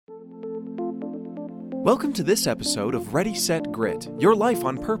Welcome to this episode of Ready, Set, Grit, Your Life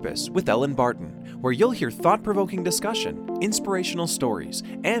on Purpose with Ellen Barton, where you'll hear thought-provoking discussion, inspirational stories,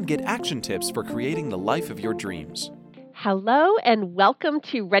 and get action tips for creating the life of your dreams. Hello and welcome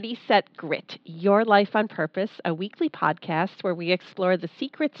to Ready, Set, Grit, Your Life on Purpose, a weekly podcast where we explore the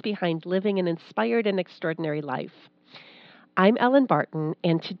secrets behind living an inspired and extraordinary life. I'm Ellen Barton,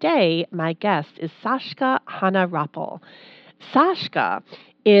 and today my guest is Sashka Hanna-Rappel. Sashka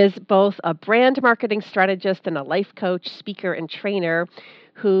is both a brand marketing strategist and a life coach, speaker, and trainer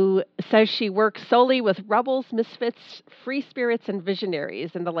who says she works solely with rebels, misfits, free spirits, and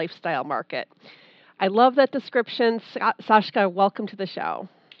visionaries in the lifestyle market. I love that description. Sashka, welcome to the show.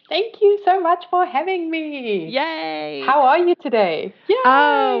 Thank you so much for having me. Yay! How are you today? Yay!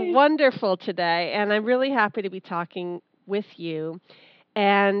 Oh, wonderful today. And I'm really happy to be talking with you.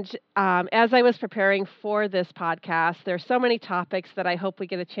 And as I was preparing for this podcast, there's so many topics that I hope we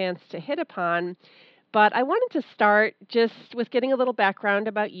get a chance to hit upon. But I wanted to start just with getting a little background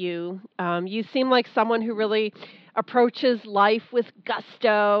about you. You seem like someone who really approaches life with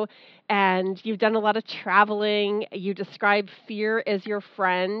gusto, and you've done a lot of traveling. You describe fear as your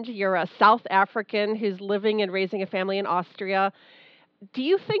friend. You're a South African who's living and raising a family in Austria. Do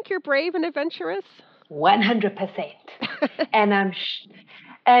you think you're brave and adventurous? 100%.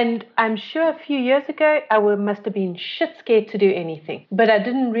 And I'm sure a few years ago must have been shit scared to do anything, but I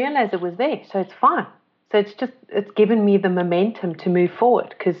didn't realize it was there, so it's fine. So it's given me the momentum to move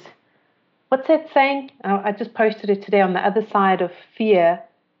forward. Because what's that saying? I just posted it today. On the other side of fear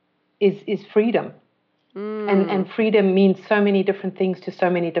is freedom, and freedom means so many different things to so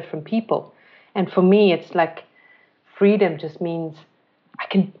many different people. And for me, it's like freedom just means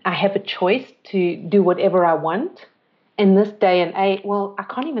I have a choice to do whatever I want in this day and age. Well, I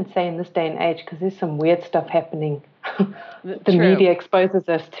can't even say in this day and age because there's some weird stuff happening. The media exposes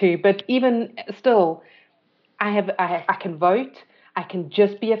us to. But even still, I can vote. I can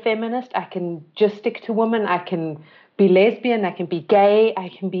just be a feminist. I can just stick to women. I can be lesbian. I can be gay. I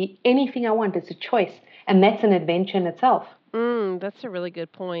can be anything I want. It's a choice, and that's an adventure in itself. That's a really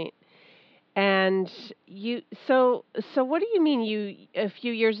good point. And so what do you mean a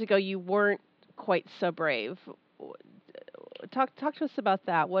few years ago you weren't quite so brave? Talk to us about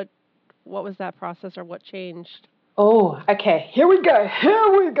that. What was that process, or what changed? Oh, okay. Here we go.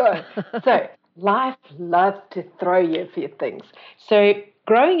 So life loves to throw you a few things. So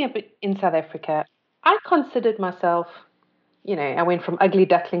growing up in South Africa, I considered myself, I went from ugly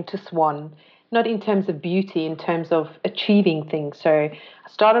duckling to swan, not in terms of beauty, in terms of achieving things. So I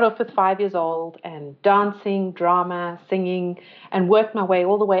started off with 5 years old and dancing, drama, singing, and worked my way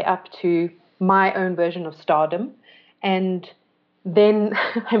all the way up to my own version of stardom. And then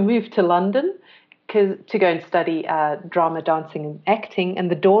I moved to London to go and study drama, dancing, and acting. And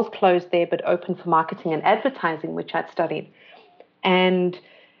the doors closed there, but opened for marketing and advertising, which I'd studied. And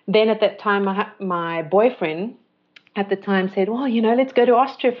then at that time, my boyfriend at the time said, well, let's go to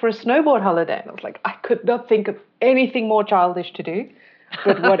Austria for a snowboard holiday. And I was like, I could not think of anything more childish to do,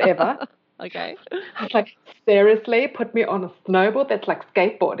 but whatever. Okay. I was like, seriously, put me on a snowboard? That's like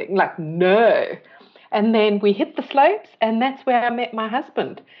skateboarding. Like, no. And then we hit the slopes, and that's where I met my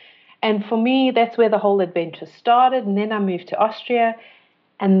husband. And for me, that's where the whole adventure started. And then I moved to Austria.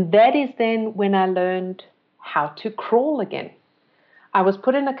 And that is then when I learned how to crawl again. I was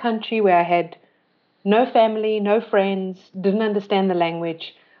put in a country where I had no family, no friends, didn't understand the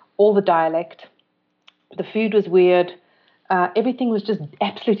language, all the dialect. The food was weird. Everything was just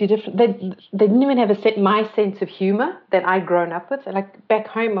absolutely different. They didn't even have my sense of humor that I'd grown up with. Like back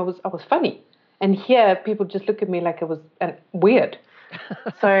home, I was funny. And here, people just look at me like it was weird.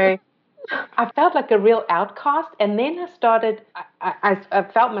 So I felt like a real outcast. And then I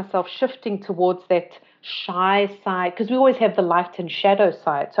felt myself shifting towards that shy side, because we always have the light and shadow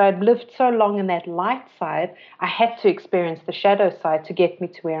side. So I'd lived so long in that light side, I had to experience the shadow side to get me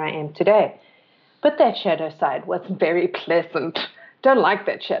to where I am today. But that shadow side wasn't very pleasant. Don't like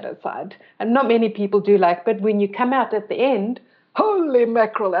that shadow side. And not many people do like, but when you come out at the end, holy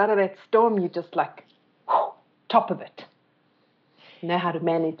mackerel, out of that storm, you're just like, whew, top of it. Know how to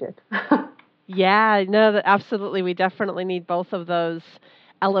manage it. Yeah, no, absolutely. We definitely need both of those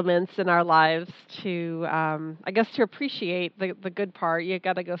elements in our lives to, I guess, to appreciate the good part. You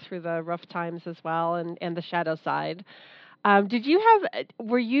got to go through the rough times as well, and the shadow side.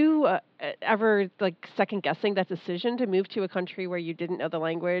 Were you ever like second guessing that decision to move to a country where you didn't know the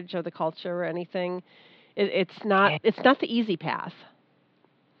language or the culture or anything? It's not the easy path.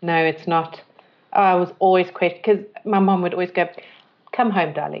 No, it's not. I was always questioning, because my mom would always go, come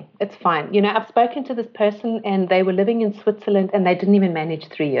home, darling. It's fine. I've spoken to this person and they were living in Switzerland and they didn't even manage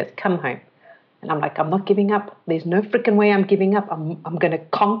 3 years. Come home. And I'm like, I'm not giving up. There's no freaking way I'm giving up. I'm going to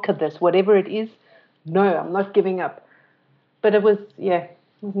conquer this, whatever it is. No, I'm not giving up. But it wasn't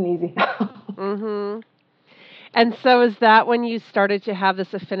easy. Mhm. And so is that when you started to have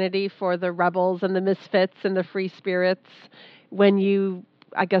this affinity for the rebels and the misfits and the free spirits when you,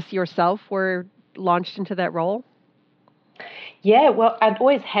 I guess, yourself were launched into that role? Yeah, well, I'd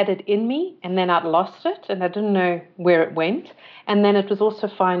always had it in me, and then I'd lost it, and I didn't know where it went. And then it was also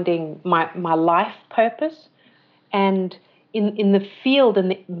finding my life purpose, and in the field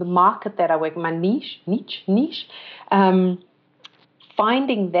and the market that I work, my niche, um,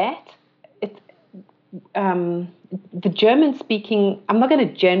 finding that it's the German speaking. I'm not going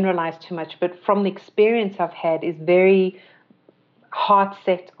to generalize too much, but from the experience I've had, is very heart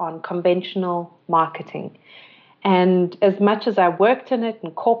set on conventional marketing. And as much as I worked in it in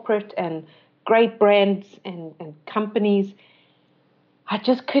corporate and great brands and companies, I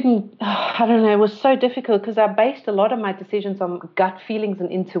just couldn't, I don't know, it was so difficult because I based a lot of my decisions on gut feelings and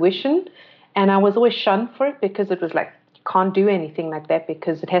intuition. And I was always shunned for it because it was like, you can't do anything like that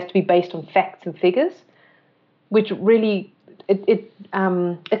because it has to be based on facts and figures, which really,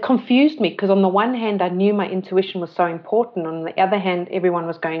 it confused me because on the one hand, I knew my intuition was so important. On the other hand, everyone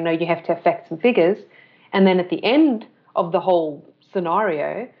was going, no, you have to have facts and figures. And then at the end of the whole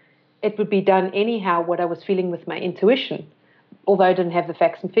scenario, it would be done anyhow what I was feeling with my intuition, although I didn't have the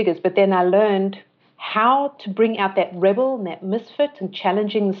facts and figures. But then I learned how to bring out that rebel and that misfit and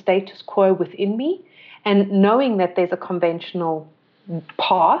challenging the status quo within me and knowing that there's a conventional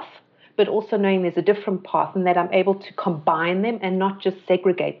path, but also knowing there's a different path and that I'm able to combine them and not just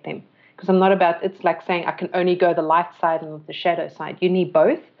segregate them. Because I'm not about, it's like saying I can only go the light side and the shadow side. You need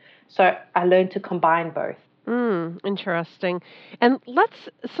both. So I learned to combine both. Interesting. And let's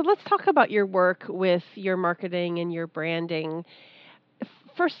talk about your work with your marketing and your branding.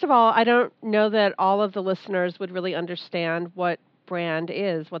 First of all, I don't know that all of the listeners would really understand what brand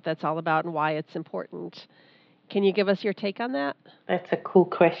is, what that's all about, and why it's important. Can you give us your take on that? That's a cool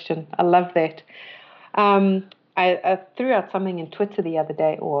question. I love that. I threw out something in Twitter the other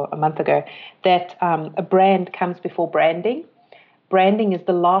day or a month ago that a brand comes before branding. Branding is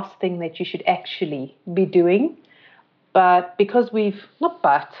the last thing that you should actually be doing. But because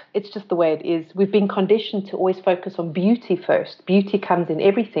it's just the way it is. We've been conditioned to always focus on beauty first. Beauty comes in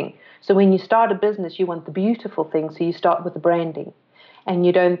everything. So when you start a business, you want the beautiful thing. So you start with the branding. And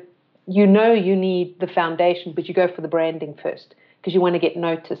you need the foundation, but you go for the branding first because you want to get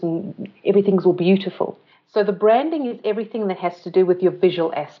noticed and everything's all beautiful. So the branding is everything that has to do with your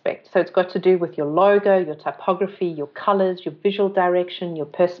visual aspect. So it's got to do with your logo, your typography, your colors, your visual direction, your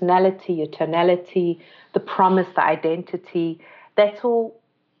personality, your tonality, the promise, the identity. That's all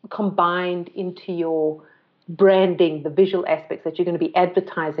combined into your branding, the visual aspects that you're going to be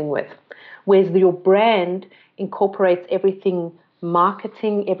advertising with. Whereas your brand incorporates everything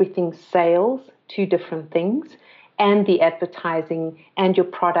marketing, everything sales, two different things, and the advertising and your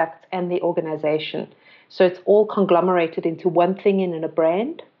products and the organization. So it's all conglomerated into one thing in a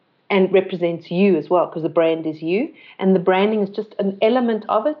brand and represents you as well because the brand is you. And the branding is just an element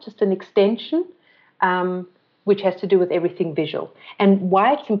of it, just an extension, which has to do with everything visual. And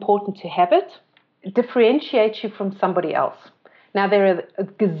why it's important to have it differentiates you from somebody else. Now, there are a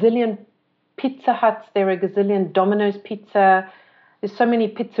gazillion Pizza Huts, there are a gazillion Domino's Pizza. There's so many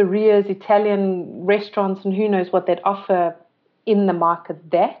pizzerias, Italian restaurants, and who knows what that offer in the market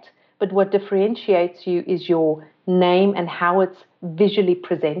that. But what differentiates you is your name and how it's visually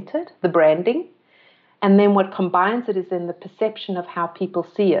presented, the branding. And then what combines it is in the perception of how people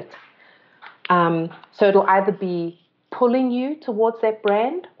see it. So it'll either be pulling you towards that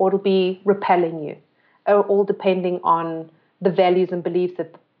brand or it'll be repelling you, all depending on the values and beliefs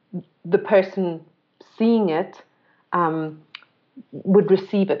that the person seeing it would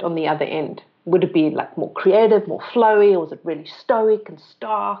receive it on the other end. Would it be like more creative, more flowy, or is it really stoic and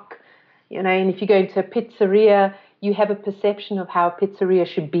stark? And if you go into a pizzeria, you have a perception of how a pizzeria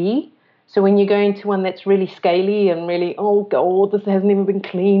should be. So when you go into one that's really scaly and really, oh God, this hasn't even been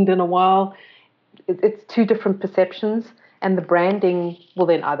cleaned in a while, it's two different perceptions, and the branding will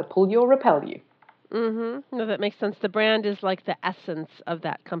then either pull you or repel you. No, that makes sense. The brand is like the essence of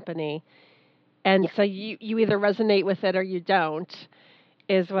that company. And so you either resonate with it or you don't,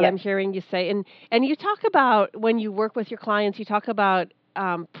 is what I'm hearing you say. And you talk about, when you work with your clients, you talk about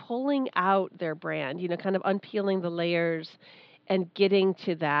pulling out their brand, kind of unpeeling the layers and getting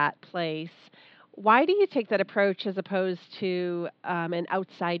to that place. Why do you take that approach as opposed to an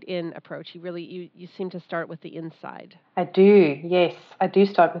outside-in approach? You seem to start with the inside. I do, yes. I do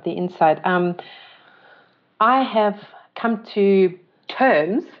start with the inside. I have come to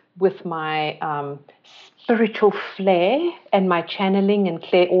terms with my spiritual flair and my channeling and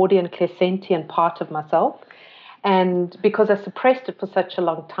clairaudient, clairsentient part of myself. And because I suppressed it for such a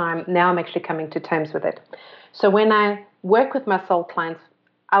long time, now I'm actually coming to terms with it. So when I work with my soul clients,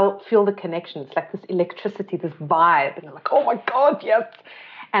 I'll feel the connection. It's like this electricity, this vibe. And I'm like, oh my God, yes.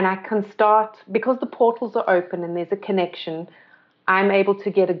 And I can start, because the portals are open and there's a connection, I'm able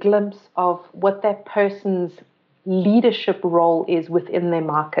to get a glimpse of what that person's leadership role is within their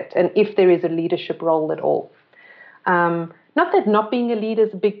market, and if there is a leadership role at all. Not that not being a leader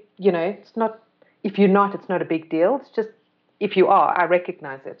is a big, it's not, if you're not, it's not a big deal. It's just, if you are, I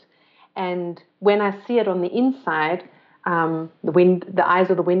recognize it. And when I see it on the inside, the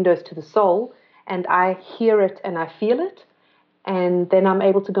eyes are the windows to the soul, and I hear it and I feel it, and then I'm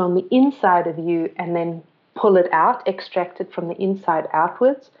able to go on the inside of you and then pull it out, extract it from the inside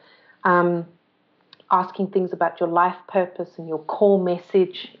outwards, asking things about your life purpose and your core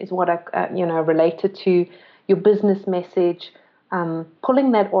message is what I, related to your business message,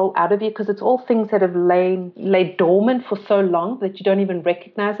 pulling that all out of you, because it's all things that have laid dormant for so long that you don't even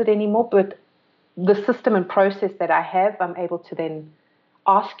recognize it anymore. But the system and process that I have, I'm able to then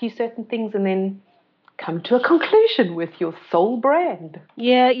ask you certain things and then come to a conclusion with your soul brand.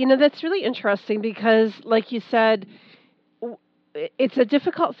 Yeah, that's really interesting because, like you said, it's a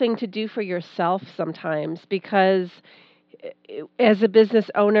difficult thing to do for yourself sometimes because as a business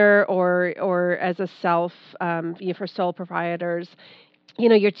owner or as a self, for sole proprietors,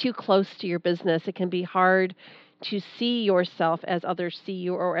 you're too close to your business. It can be hard to see yourself as others see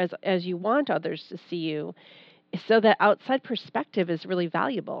you or as you want others to see you. So that outside perspective is really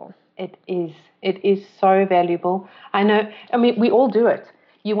valuable. It is. It is so valuable. I know. I mean, we all do it.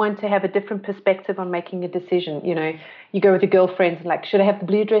 You want to have a different perspective on making a decision. You go with your girlfriends and like, should I have the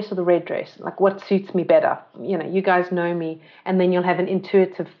blue dress or the red dress? Like, what suits me better? You guys know me, and then you'll have an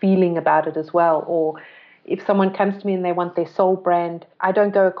intuitive feeling about it as well. Or if someone comes to me and they want their soul brand, I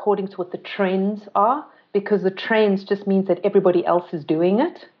don't go according to what the trends are, because the trends just means that everybody else is doing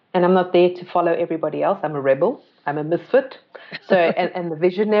it. And I'm not there to follow everybody else. I'm a rebel. I'm a misfit. So, and the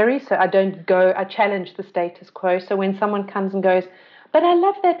visionary. So I challenge the status quo. So when someone comes and goes, but I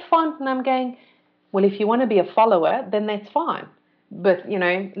love that font, and I'm going, well, if you want to be a follower, then that's fine. But,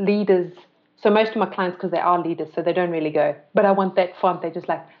 leaders, so most of my clients, because they are leaders, so they don't really go, but I want that font. They're just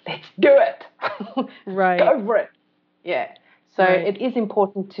like, let's do it. Right. Go for it. Yeah. So right. It is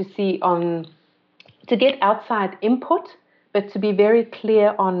important to see to get outside input, but to be very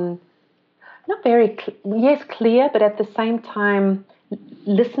clear on, yes, clear, but at the same time,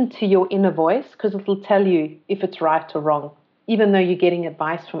 listen to your inner voice, because it will tell you if it's right or wrong, even though you're getting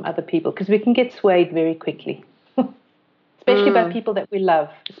advice from other people, because we can get swayed very quickly, especially by people that we love,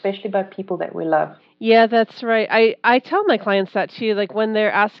 Yeah, that's right. I tell my clients that too, like when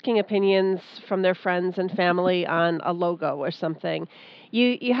they're asking opinions from their friends and family on a logo or something,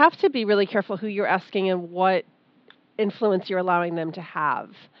 you have to be really careful who you're asking and what influence you're allowing them to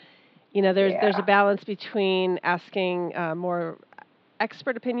have. There's a balance between asking more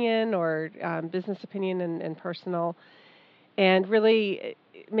expert opinion or business opinion and personal, and really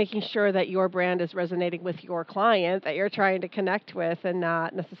making sure that your brand is resonating with your client that you're trying to connect with, and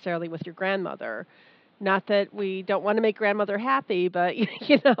not necessarily with your grandmother. Not that we don't want to make grandmother happy, but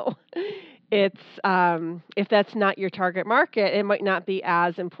it's if that's not your target market, it might not be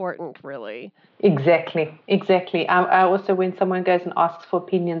as important, really. Exactly. I also, when someone goes and asks for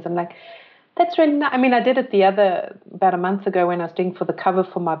opinions, I'm like, that's really nice. I mean, I did it about a month ago when I was doing for the cover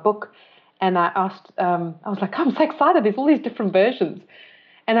for my book. And I asked, I was like, I'm so excited. There's all these different versions.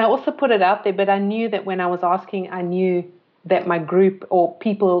 And I also put it out there, but I knew that when I was asking, I knew that my group or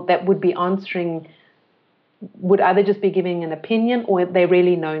people that would be answering would either just be giving an opinion or they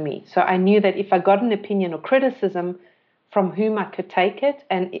really know me. So I knew that if I got an opinion or criticism, from whom I could take it,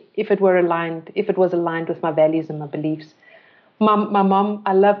 and if it was aligned with my values and my beliefs. My mom,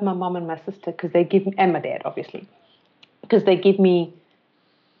 I love my mom and my sister because they give me, and my dad, obviously, because they give me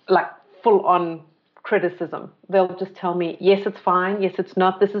like full on criticism. They'll just tell me, yes, it's fine. Yes, it's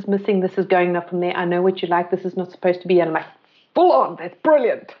not. This is missing. This is going up from there. I know what you like. This is not supposed to be. And I'm like, full on. That's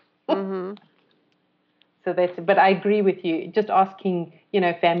brilliant. Mm-hmm. So but I agree with you. Just asking,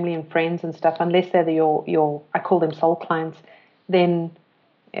 family and friends and stuff, unless they're your I call them soul clients, then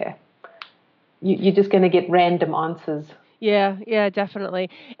yeah, you're just going to get random answers. Yeah, definitely.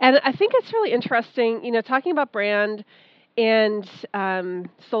 And I think it's really interesting, talking about brand and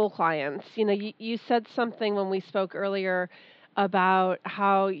soul clients. You said something when we spoke earlier about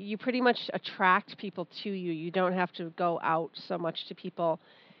how you pretty much attract people to you. You don't have to go out so much to people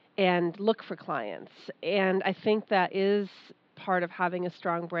and look for clients. And I think that is part of having a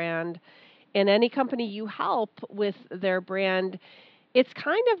strong brand. And any company you help with their brand, it's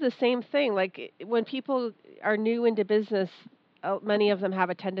kind of the same thing. Like when people are new into business, many of them have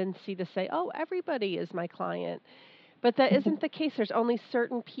a tendency to say, "Oh, everybody is my client." But that isn't the case. There's only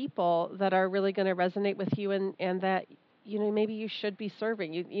certain people that are really going to resonate with you, and that maybe you should be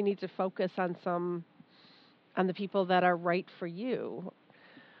serving. You need to focus on the people that are right for you.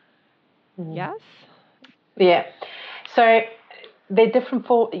 Yes? Yeah. So they're different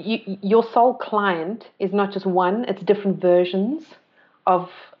for you, your soul client is not just one, it's different versions of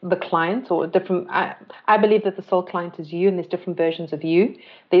the client or different. I believe that the soul client is you and there's different versions of you.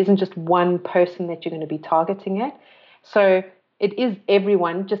 There isn't just one person that you're going to be targeting at. So it is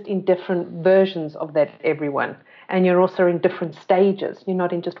everyone, just in different versions of that everyone. And you're also in different stages. You're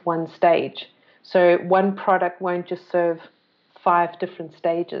not in just one stage. So one product won't just serve 5 different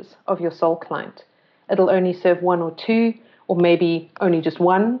stages of your soul client. It'll only serve 1 or 2, or maybe only just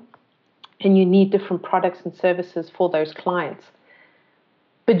one. And you need different products and services for those clients.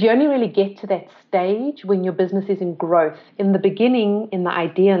 But you only really get to that stage when your business is in growth. In the beginning, in the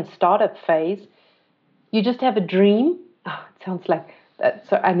idea and startup phase, you just have a dream. Oh, it sounds like that.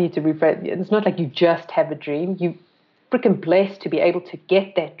 So I need to rephrase it. It's not like you just have a dream. You freaking blessed to be able to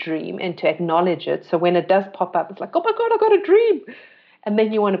get that dream and to acknowledge it. So when it does pop up, it's like, oh my God, I got a dream. And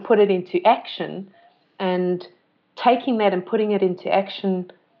then you want to put it into action. And taking that and putting it into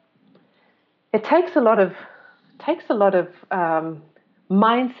action, it takes a lot of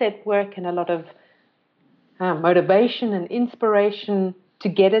mindset work and a lot of motivation and inspiration to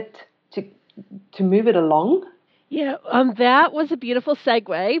get it to move it along. Yeah, that was a beautiful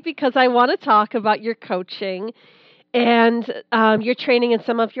segue because I want to talk about your coaching and your training and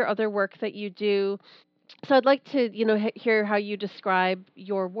some of your other work that you do. So I'd like to, hear how you describe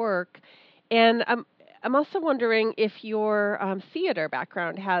your work, and I'm also wondering if your theater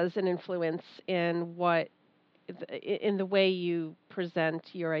background has an influence in in the way you present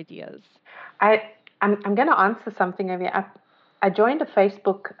your ideas. I'm going to answer something. I joined a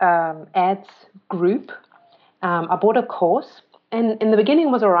Facebook ads group. I bought a course, and in the beginning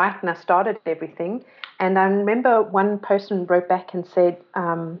it was all right, and I started everything. And I remember one person wrote back and said,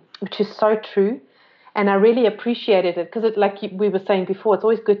 which is so true, and I really appreciated it because, like we were saying before, it's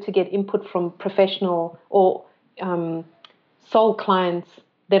always good to get input from professional or soul clients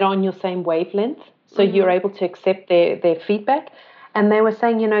that are on your same wavelength, so you're able to accept their feedback. And they were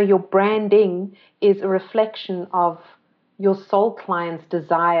saying, your branding is a reflection of your soul client's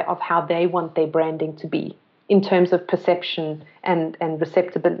desire of how they want their branding to be in terms of perception and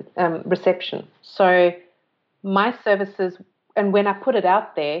reception. So my services, and when I put it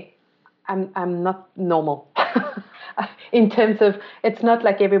out there, I'm not normal in terms of, it's not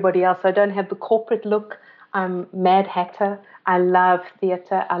like everybody else. I don't have the corporate look. I'm Mad Hatter. I love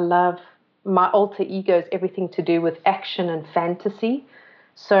theater. I love my alter egos, everything to do with action and fantasy.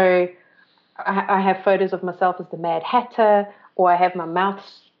 So I have photos of myself as the Mad Hatter, or I have my mouth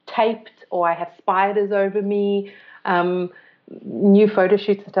taped, or I have spiders over me. New photo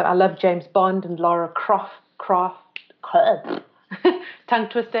shoots and stuff. I love James Bond and Lara Croft. Tongue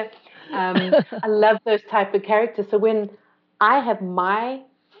twister. I love those type of characters. So when I have my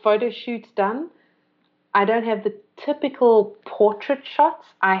photo shoots done, I don't have the typical portrait shots.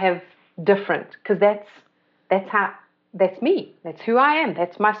 I have different, because that's me. That's who I am.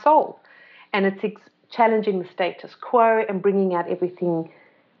 That's my soul. And it's challenging the status quo and bringing out everything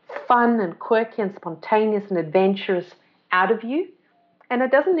fun and quirky and spontaneous and adventurous out of you. And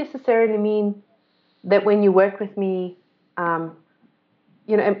it doesn't necessarily mean that when you work with me,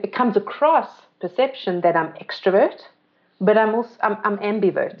 it comes across perception that I'm extrovert, but I'm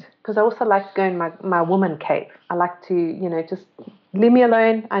ambivert, because I also like to go in my woman cave. I like to, just leave me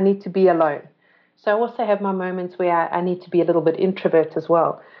alone. I need to be alone. So I also have my moments where I need to be a little bit introvert as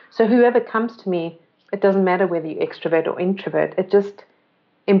well. So whoever comes to me, it doesn't matter whether you're extrovert or introvert. It's just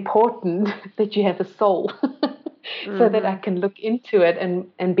important that you have a soul so that I can look into it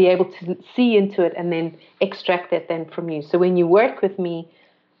and be able to see into it and then extract that then from you. So when you work with me,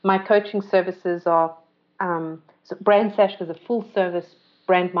 my coaching services are, so Brand Sash is a full service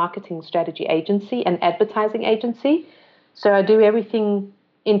brand marketing strategy agency and advertising agency. So I do everything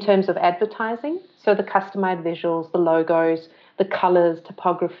in terms of advertising. So the customized visuals, the logos, the colors,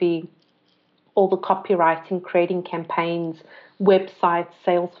 typography, all the copywriting, creating campaigns, websites,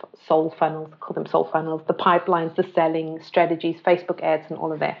 sales, soul funnels, call them soul funnels, the pipelines, the selling strategies, Facebook ads, and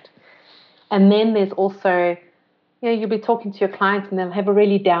all of that. And then there's also, you'll be talking to your clients and they'll have a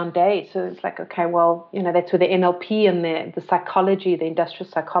really down day. So it's like, okay, well, that's where the NLP and the psychology, the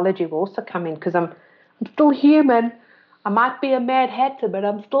industrial psychology will also come in, because I'm still human. I might be a mad hatter, but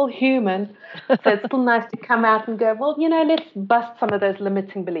I'm still human. So it's still nice to come out and go, well, let's bust some of those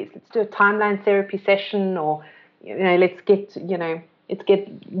limiting beliefs. Let's do a timeline therapy session, or, let's get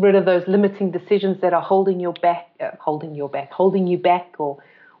rid of those limiting decisions that are holding you back, or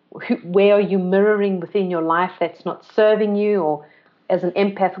where are you mirroring within your life that's not serving you, or as an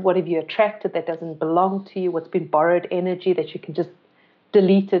empath, what have you attracted that doesn't belong to you? What's been borrowed energy that you can just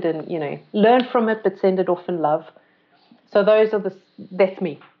delete it and, learn from it, but send it off in love. So that's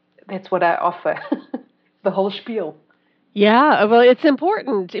me. That's what I offer. The whole spiel. Yeah, well, it's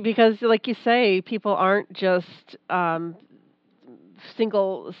important because, like you say, people aren't just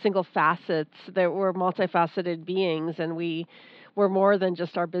single facets. We're multifaceted beings, and we're more than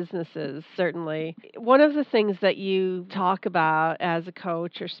just our businesses. Certainly, one of the things that you talk about as a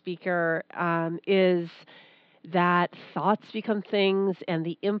coach or speaker is that thoughts become things, and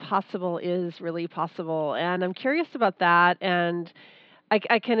the impossible is really possible. And I'm curious about that, and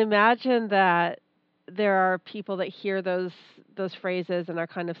I can imagine that there are people that hear those phrases and are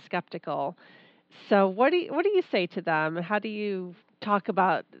kind of skeptical. So what do you say to them? How do you talk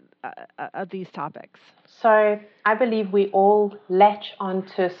about these topics? So I believe we all latch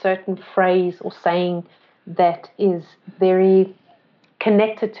onto a certain phrase or saying that is very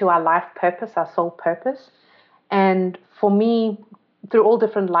connected to our life purpose, our soul purpose. And for me, through all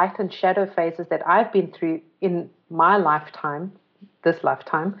different light and shadow phases that I've been through in my lifetime, this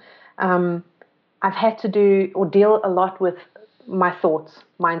lifetime, I've had to do or deal a lot with my thoughts,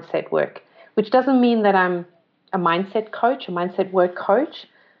 mindset work, which doesn't mean that I'm a mindset coach, a mindset work coach,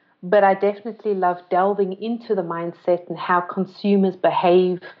 but I definitely love delving into the mindset and how consumers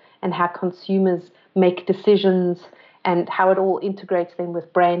behave and how consumers make decisions and how it all integrates then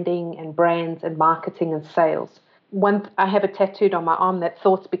with branding and brands and marketing and sales. I have it tattooed on my arm that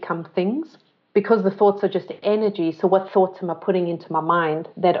thoughts become things, because the thoughts are just energy. So what thoughts am I putting into my mind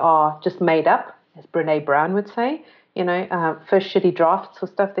that are just made up, as Brene Brown would say, first shitty drafts or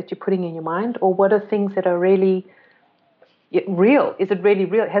stuff that you're putting in your mind, or what are things that are really real? Is it really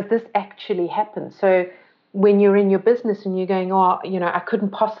real? Has this actually happened? So when you're in your business and you're going, I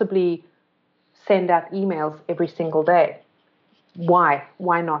couldn't possibly send out emails every single day. Why?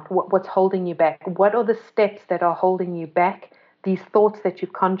 Why not? What's holding you back? What are the steps that are holding you back? These thoughts that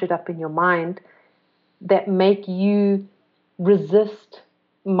you've conjured up in your mind that make you resist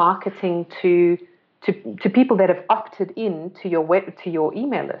marketing to people that have opted in to your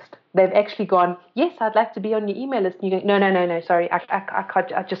email list. They've actually gone, yes, I'd like to be on your email list. And you go, no, sorry,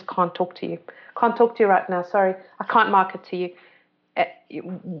 I just can't talk to you. Can't talk to you right now. Sorry, I can't market to you.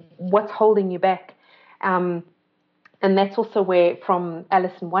 What's holding you back? And that's also where, from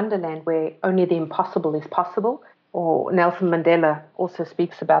Alice in Wonderland, where only the impossible is possible. Or Nelson Mandela also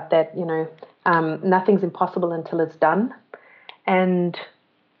speaks about that, nothing's impossible until it's done. And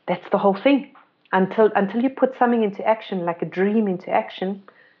that's the whole thing. Until you put something into action, like a dream into action,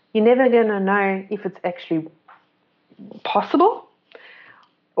 you're never going to know if it's actually possible,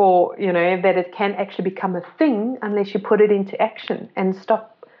 or, that it can actually become a thing unless you put it into action and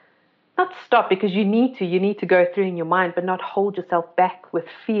not stop, because you need to go through in your mind, but not hold yourself back with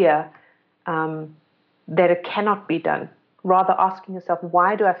fear that it cannot be done. Rather asking yourself,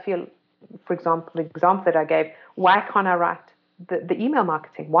 why do I feel, for example, the example that I gave, why can't I write the email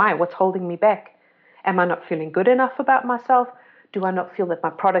marketing? Why? What's holding me back? Am I not feeling good enough about myself? Do I not feel that my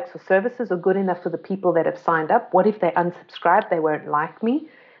products or services are good enough for the people that have signed up? What if they unsubscribe? They won't like me.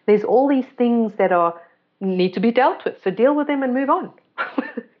 There's all these things that need to be dealt with. So deal with them and move on,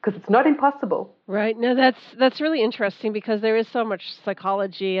 because it's not impossible. Right. No, that's really interesting, because there is so much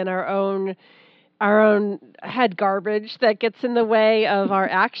psychology and our own head garbage that gets in the way of our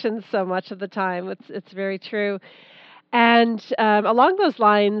actions so much of the time. It's very true. And along those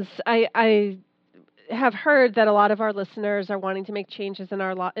lines, I have heard that a lot of our listeners are wanting to make changes in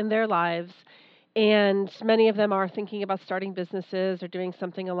their lives, and many of them are thinking about starting businesses or doing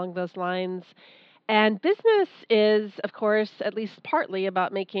something along those lines. And business is, of course, at least partly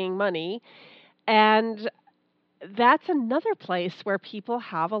about making money, and that's another place where people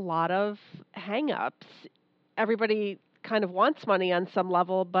have a lot of hang-ups. Everybody kind of wants money on some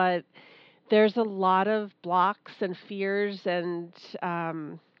level, but there's a lot of blocks and fears and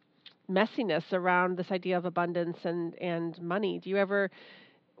messiness around this idea of abundance and money. Do you ever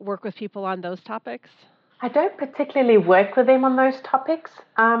work with people on those topics? I don't particularly work with them on those topics,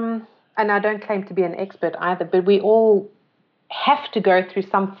 and I don't claim to be an expert either, but we all have to go through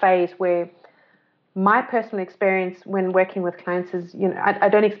some phase where, my personal experience when working with clients is, I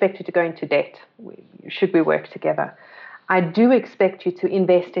don't expect you to go into debt should we work together. I do expect you to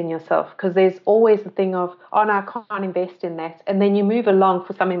invest in yourself, because there's always the thing of, oh no, I can't invest in that. And then you move along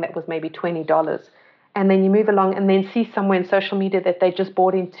for something that was maybe $20. And then you move along and then see somewhere in social media that they just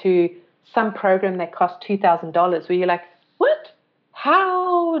bought into some program that cost $2,000, where you're like, what?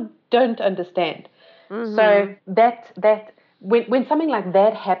 How? Don't understand. Mm-hmm. So that when something like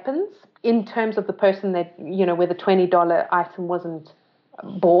that happens, in terms of the person that, where the $20 item wasn't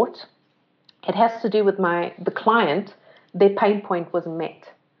bought, it has to do with the client. Their pain point wasn't met.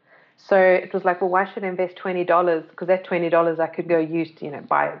 So it was like, well, why should I invest $20? Because that $20 I could go use to,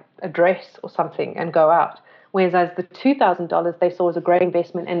 buy a dress or something and go out. Whereas the $2,000 they saw as a great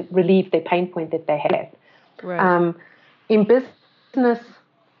investment and relieved their pain point that they had. Right. In business,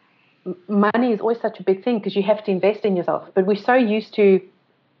 money is always such a big thing, because you have to invest in yourself. But we're so used to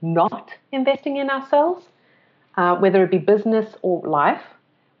not investing in ourselves, whether it be business or life.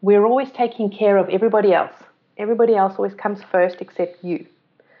 We're always taking care of everybody else. Everybody else always comes first except you.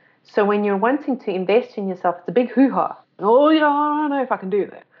 So when you're wanting to invest in yourself, it's a big hoo-ha. Oh, yeah, I don't know if I can do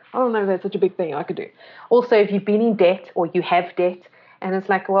that. I don't know if that's such a big thing I could do. Also, if you've been in debt or you have debt, and it's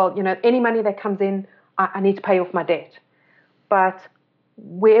like, well, any money that comes in, I need to pay off my debt. But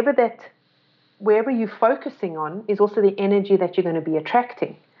wherever you're focusing on is also the energy that you're going to be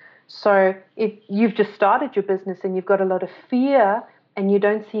attracting. So if you've just started your business and you've got a lot of fear and you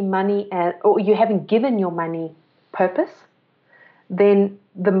don't see money or you haven't given your money purpose, then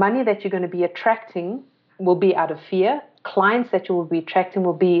the money that you're going to be attracting will be out of fear. Clients that you will be attracting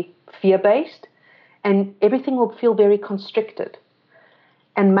will be fear-based, and everything will feel very constricted.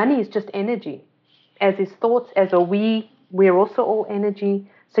 And money is just energy, as is thoughts, as are we. We're also all energy.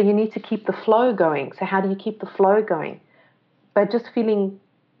 So you need to keep the flow going. So how do you keep the flow going? By just feeling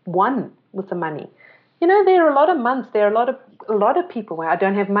one with the money. There are a lot of months, there are a lot of people where I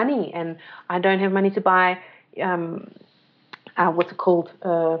don't have money, and I don't have money to buy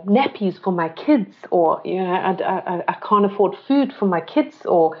nappies for my kids, or I can't afford food for my kids,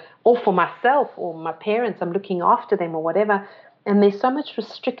 or for myself or my parents. I'm looking after them or whatever. And there's so much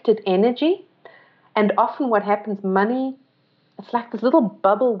restricted energy. And often what happens, money, it's like this little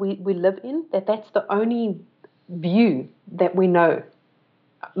bubble we live in, that's the only view that we know.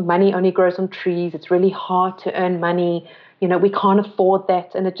 Money only grows on trees. It's really hard to earn money. We can't afford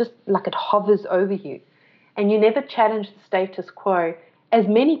that. And it just like it hovers over you. And you never challenge the status quo, as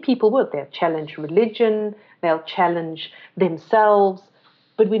many people would. They'll challenge religion. They'll challenge themselves.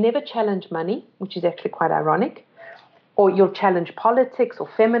 But we never challenge money, which is actually quite ironic. Or you'll challenge politics or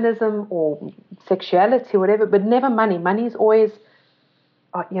feminism or sexuality or whatever, but never money. Money is always,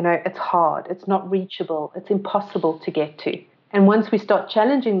 it's hard. It's not reachable. It's impossible to get to. And once we start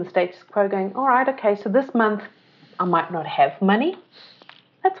challenging the status quo, going, all right, okay, so this month I might not have money.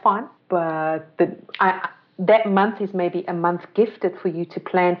 That's fine. But that month is maybe a month gifted for you to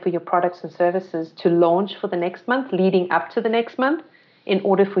plan for your products and services to launch for the next month, leading up to the next month, in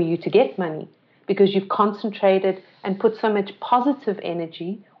order for you to get money. Because you've concentrated and put so much positive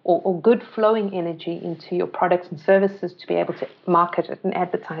energy or good flowing energy into your products and services to be able to market it and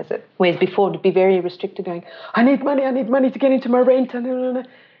advertise it. Whereas before it would be very restricted, going, I need money to get into my rent.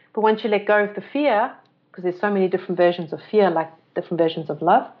 But once you let go of the fear, because there's so many different versions of fear, like different versions of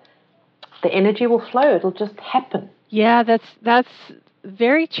love, the energy will flow. It'll just happen. Yeah, that's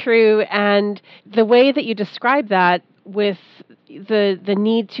very true. And the way that you describe that, with the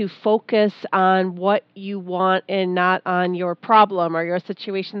need to focus on what you want and not on your problem or your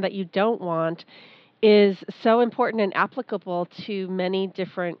situation that you don't want, is so important and applicable to many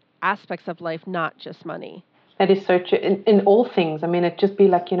different aspects of life, not just money. That is so true. In all things, I mean, it'd just be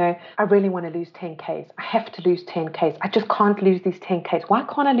like, I really want to lose 10 Ks. I have to lose 10 Ks. I just can't lose these 10 Ks. Why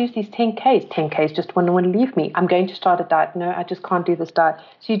can't I lose these 10 Ks? 10 Ks just want to leave me. I'm going to start a diet. No, I just can't do this diet.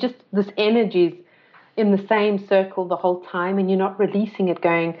 So this energy is in the same circle the whole time, and you're not releasing it,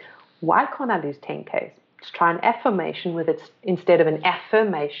 going, why can't I lose 10 Ks? Let's try an affirmation with it instead of an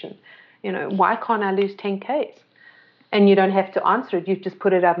affirmation. Why can't I lose 10 Ks? And you don't have to answer it. You just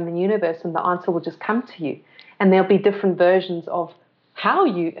put it out in the universe, and the answer will just come to you. And there'll be different versions of how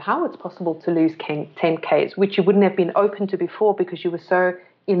it's possible to lose 10 Ks, which you wouldn't have been open to before, because you were so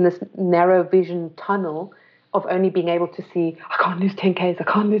in this narrow vision tunnel of only being able to see, I can't lose 10 Ks, I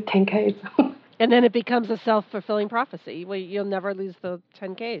can't lose 10 Ks. And then it becomes a self-fulfilling prophecy. Well, you'll never lose the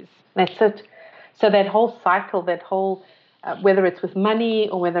 10 Ks. That's it. So that whole cycle, that whole, whether it's with money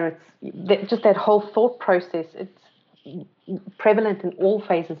or whether it's just that whole thought process, it's prevalent in all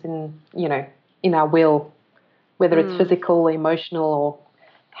phases in our will, whether it's physical, or emotional, or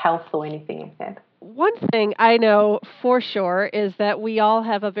health, or anything like that. One thing I know for sure is that we all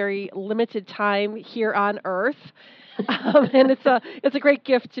have a very limited time here on Earth. And it's a great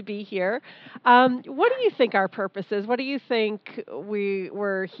gift to be here. What do you think our purpose is? What do you think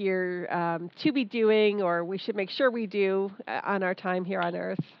we're here to be doing, or we should make sure we do on our time here on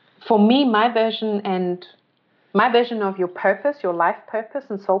Earth? For me, my version of your purpose, your life purpose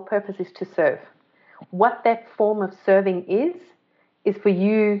and soul purpose is to serve. What that form of serving is for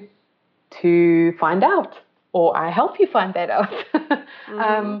you to find out, or I help you find that out.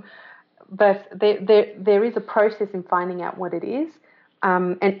 Mm-hmm. But there is a process in finding out what it is.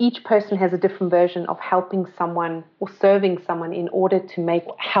 And each person has a different version of helping someone or serving someone in order to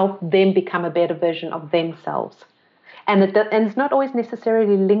help them become a better version of themselves. And it's not always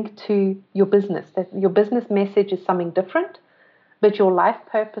necessarily linked to your business. That your business message is something different, but your life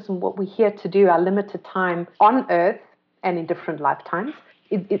purpose and what we're here to do, our limited time on Earth and in different lifetimes,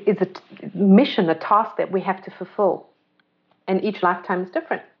 is a mission, a task that we have to fulfill. And each lifetime is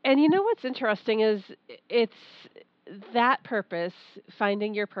different. And you know what's interesting is it's that purpose,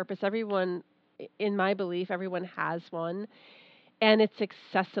 finding your purpose. Everyone, in my belief, everyone has one, and it's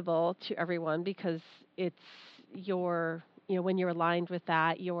accessible to everyone because it's when you're aligned with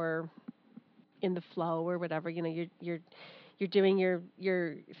that, you're in the flow or whatever. You're doing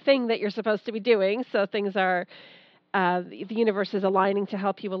your thing that you're supposed to be doing. So things are the universe is aligning to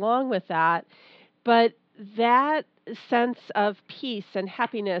help you along with that. But that sense of peace and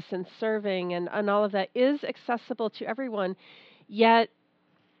happiness and serving and all of that is accessible to everyone. Yet,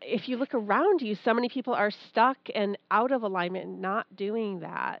 if you look around you, so many people are stuck and out of alignment and not doing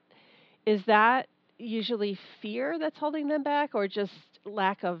that. Is that usually fear that's holding them back, or just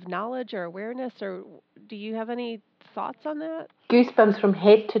lack of knowledge or awareness? Or do you have any thoughts on that? Goosebumps from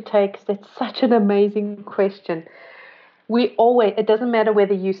head to toe, 'cause that's such an amazing question. It doesn't matter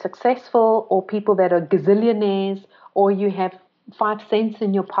whether you're successful or people that are gazillionaires or you have 5 cents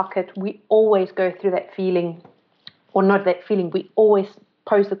in your pocket, we always go through that feeling, or not that feeling, we always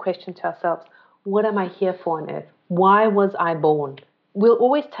pose the question to ourselves, what am I here for on earth? Why was I born? We'll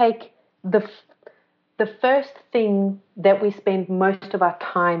always take the first thing that we spend most of our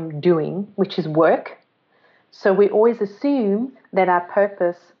time doing, which is work. So we always assume that our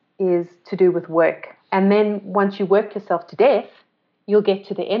purpose is to do with work. And then once you work yourself to death, you'll get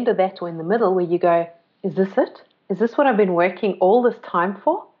to the end of that or in the middle where you go, is this it? Is this what I've been working all this time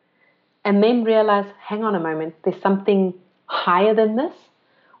for? And then realize, hang on a moment, there's something higher than this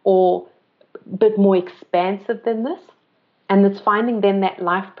or a bit more expansive than this. And it's finding then that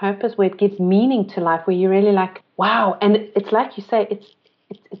life purpose where it gives meaning to life, where you're really like, wow. And it's like you say,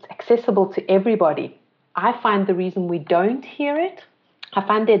 it's accessible to everybody. I find the reason we don't hear it, I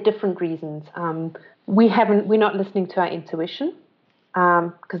find there are different reasons. We're not listening to our intuition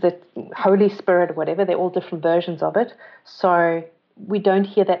because the Holy Spirit or whatever, they're all different versions of it. So we don't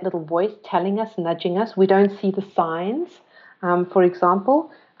hear that little voice telling us, nudging us. We don't see the signs. For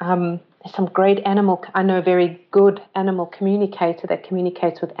example, there's some great I know a very good animal communicator that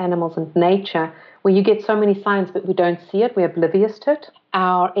communicates with animals and nature, where you get so many signs, but we don't see it. We're oblivious to it.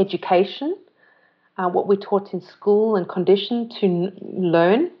 Our education, what we're taught in school and conditioned to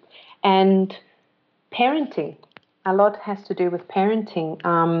learn, and parenting. A lot has to do with parenting.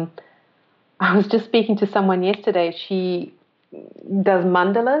 I was just speaking to someone yesterday. She does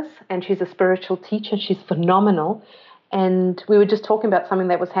mandalas and she's a spiritual teacher. She's phenomenal. And we were just talking about something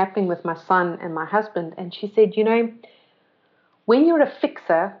that was happening with my son and my husband. And she said, when you're a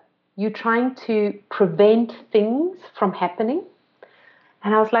fixer, you're trying to prevent things from happening.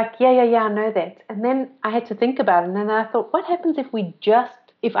 And I was like, yeah, I know that. And then I had to think about it. And then I thought, what happens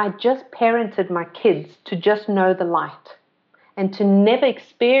if I just parented my kids to just know the light and to never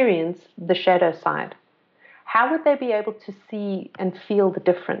experience the shadow side? How would they be able to see and feel the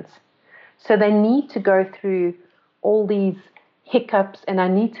difference? So they need to go through all these hiccups, and I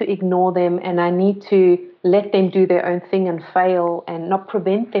need to ignore them, and I need to let them do their own thing and fail and not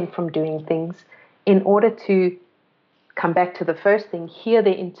prevent them from doing things in order to come back to the first thing, hear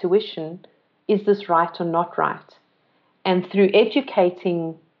their intuition. Is this right or not right? And through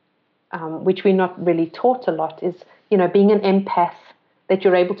educating, which we're not really taught a lot, is, being an empath, that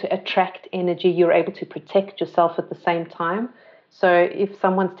you're able to attract energy, you're able to protect yourself at the same time. So if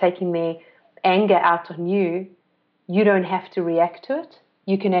someone's taking their anger out on you, you don't have to react to it.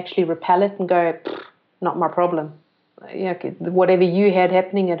 You can actually repel it and go, not my problem. Whatever you had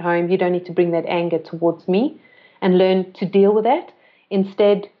happening at home, you don't need to bring that anger towards me, and learn to deal with that.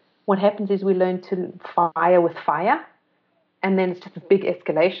 Instead, what happens is we learn to fire with fire, and then it's just a big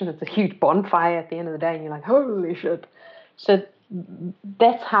escalation. It's a huge bonfire at the end of the day, and you're like, holy shit. So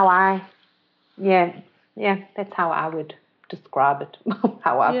that's how that's how I would describe it,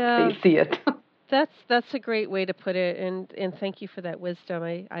 how I see it. That's a great way to put it, and thank you for that wisdom.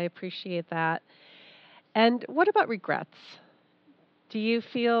 I appreciate that. And what about regrets? Do you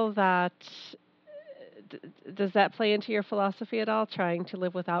feel that d- does that play into your philosophy at all? Trying to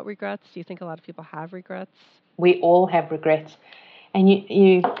live without regrets? Do you think a lot of people have regrets? We all have regrets. And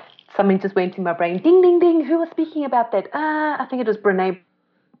something just went in my brain. Ding, ding, ding. Who was speaking about that? I think it was Brene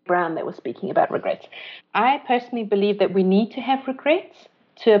Brown that was speaking about regrets. I personally believe that we need to have regrets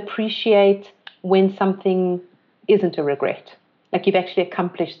to appreciate when something isn't a regret, like you've actually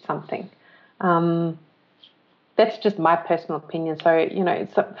accomplished something. Um, that's just my personal opinion.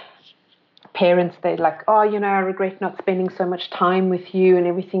 So, parents, they're like, oh, I regret not spending so much time with you and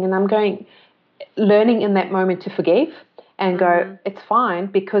everything. And I'm learning in that moment to forgive and go, it's fine,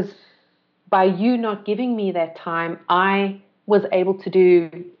 because by you not giving me that time, I was able to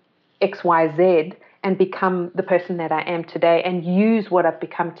do X, Y, Z and become the person that I am today and use what I've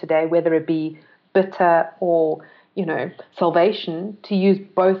become today, whether it be bitter or, salvation, to use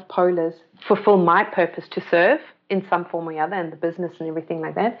both polars, fulfill my purpose to serve in some form or other, and the business and everything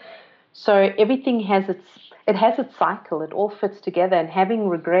like that. So everything has its cycle. It all fits together, and having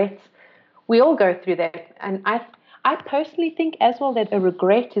regrets, we all go through that. And I personally think as well that a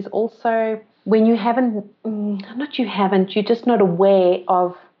regret is also when you're just not aware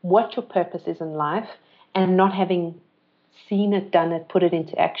of what your purpose is in life and not having seen it, done it, put it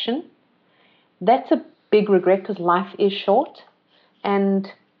into action. That's a big regret, because life is short,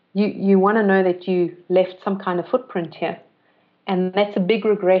 and you want to know that you left some kind of footprint here. And that's a big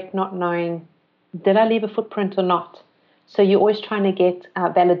regret, not knowing, did I leave a footprint or not? So you're always trying to get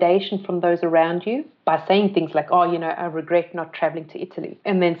validation from those around you by saying things like, oh, I regret not traveling to Italy.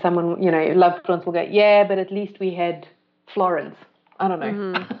 And then someone, loved ones will go, yeah, but at least we had Florence. I don't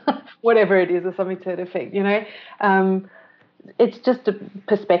know, whatever it is, or something to that effect, It's just a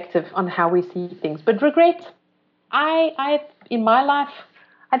perspective on how we see things. But regret, I in my life,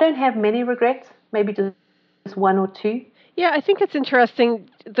 I don't have many regrets, maybe just one or two. Yeah, I think it's interesting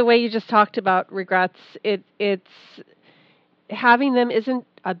the way you just talked about regrets. It's having them isn't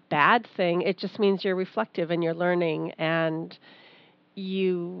a bad thing. It just means you're reflective and you're learning, and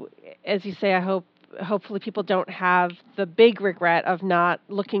you, as you say, hopefully people don't have the big regret of not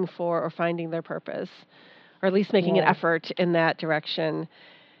looking for or finding their purpose, or at least making an Yeah. effort in that direction.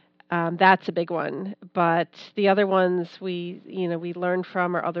 That's a big one. But the other ones we learn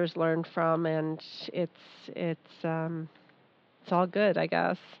from, or others learn from, and it's all good, I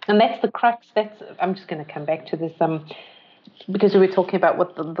guess. And that's the crux. I'm just going to come back to this because we were talking about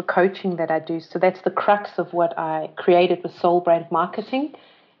what the coaching that I do. So that's the crux of what I created with Soul Brand Marketing,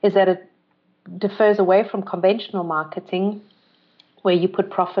 is that it differs away from conventional marketing, where you put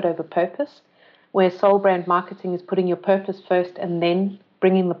profit over purpose, where Soul Brand Marketing is putting your purpose first and then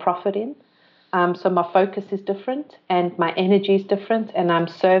bringing the profit in. So my focus is different and my energy is different, and I'm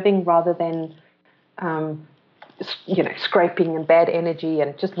serving rather than um, scraping and bad energy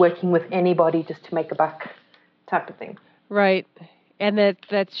and just working with anybody just to make a buck type of thing. Right. And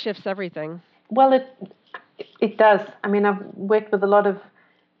that shifts everything. Well, it does. I mean, I've worked with a lot of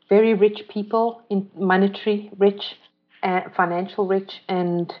very rich people, in monetary rich, financial rich,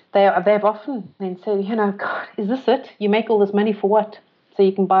 and they've often then said, God, is this it? You make all this money for what? So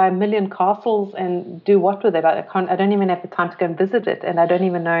you can buy a million castles and do what with it? I don't even have the time to go and visit it, and I don't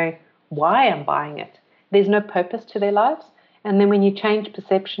even know why I'm buying it. There's no purpose to their lives. And then when you change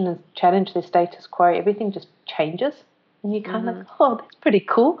perception and challenge their status quo, everything just changes. And you're kind of like, oh, that's pretty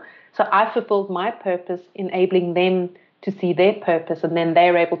cool. So I fulfilled my purpose, enabling them to see their purpose, and then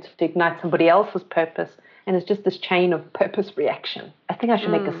they're able to ignite somebody else's purpose. And it's just this chain of purpose reaction. I think I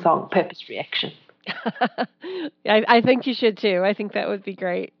should make a song, Purpose Reaction. I think you should too. I think that would be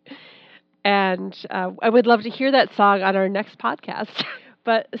great. And I would love to hear that song on our next podcast.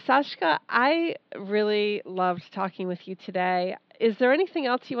 But Sashka, I really loved talking with you today. Is there anything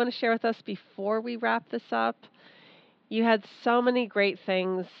else you want to share with us before we wrap this up? You had so many great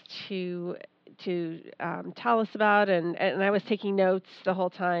things to tell us about, and I was taking notes the whole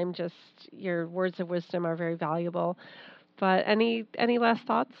time. Just your words of wisdom are very valuable. But any last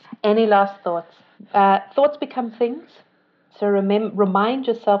thoughts? Any last thoughts? Thoughts become things. So remind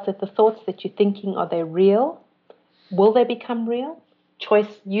yourself that the thoughts that you're thinking, are they real? Will they become real?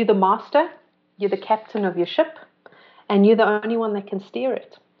 Choice, you the master, you're the captain of your ship, and you're the only one that can steer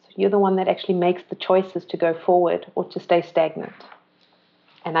it. So you're the one that actually makes the choices to go forward or to stay stagnant.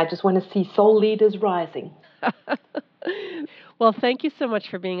 And I just want to see soul leaders rising. Well, thank you so much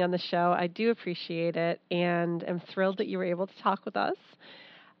for being on the show. I do appreciate it, and I'm thrilled that you were able to talk with us.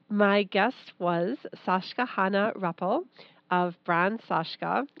 My guest was Sashka Hanna Ruppel of Bran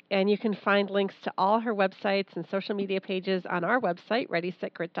Sashka, and you can find links to all her websites and social media pages on our website,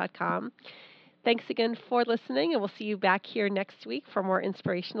 ReadySetGrit.com. Thanks again for listening, and we'll see you back here next week for more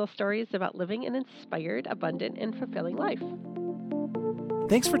inspirational stories about living an inspired, abundant, and fulfilling life.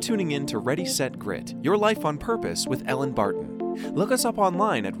 Thanks for tuning in to Ready, Set, Grit, Your Life on Purpose with Ellen Barton. Look us up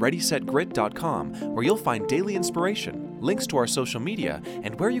online at ReadySetGrit.com, where you'll find daily inspiration, links to our social media,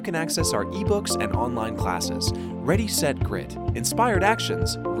 and where you can access our ebooks and online classes. Ready, Set, Grit. Inspired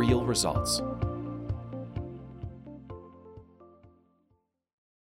actions, real results.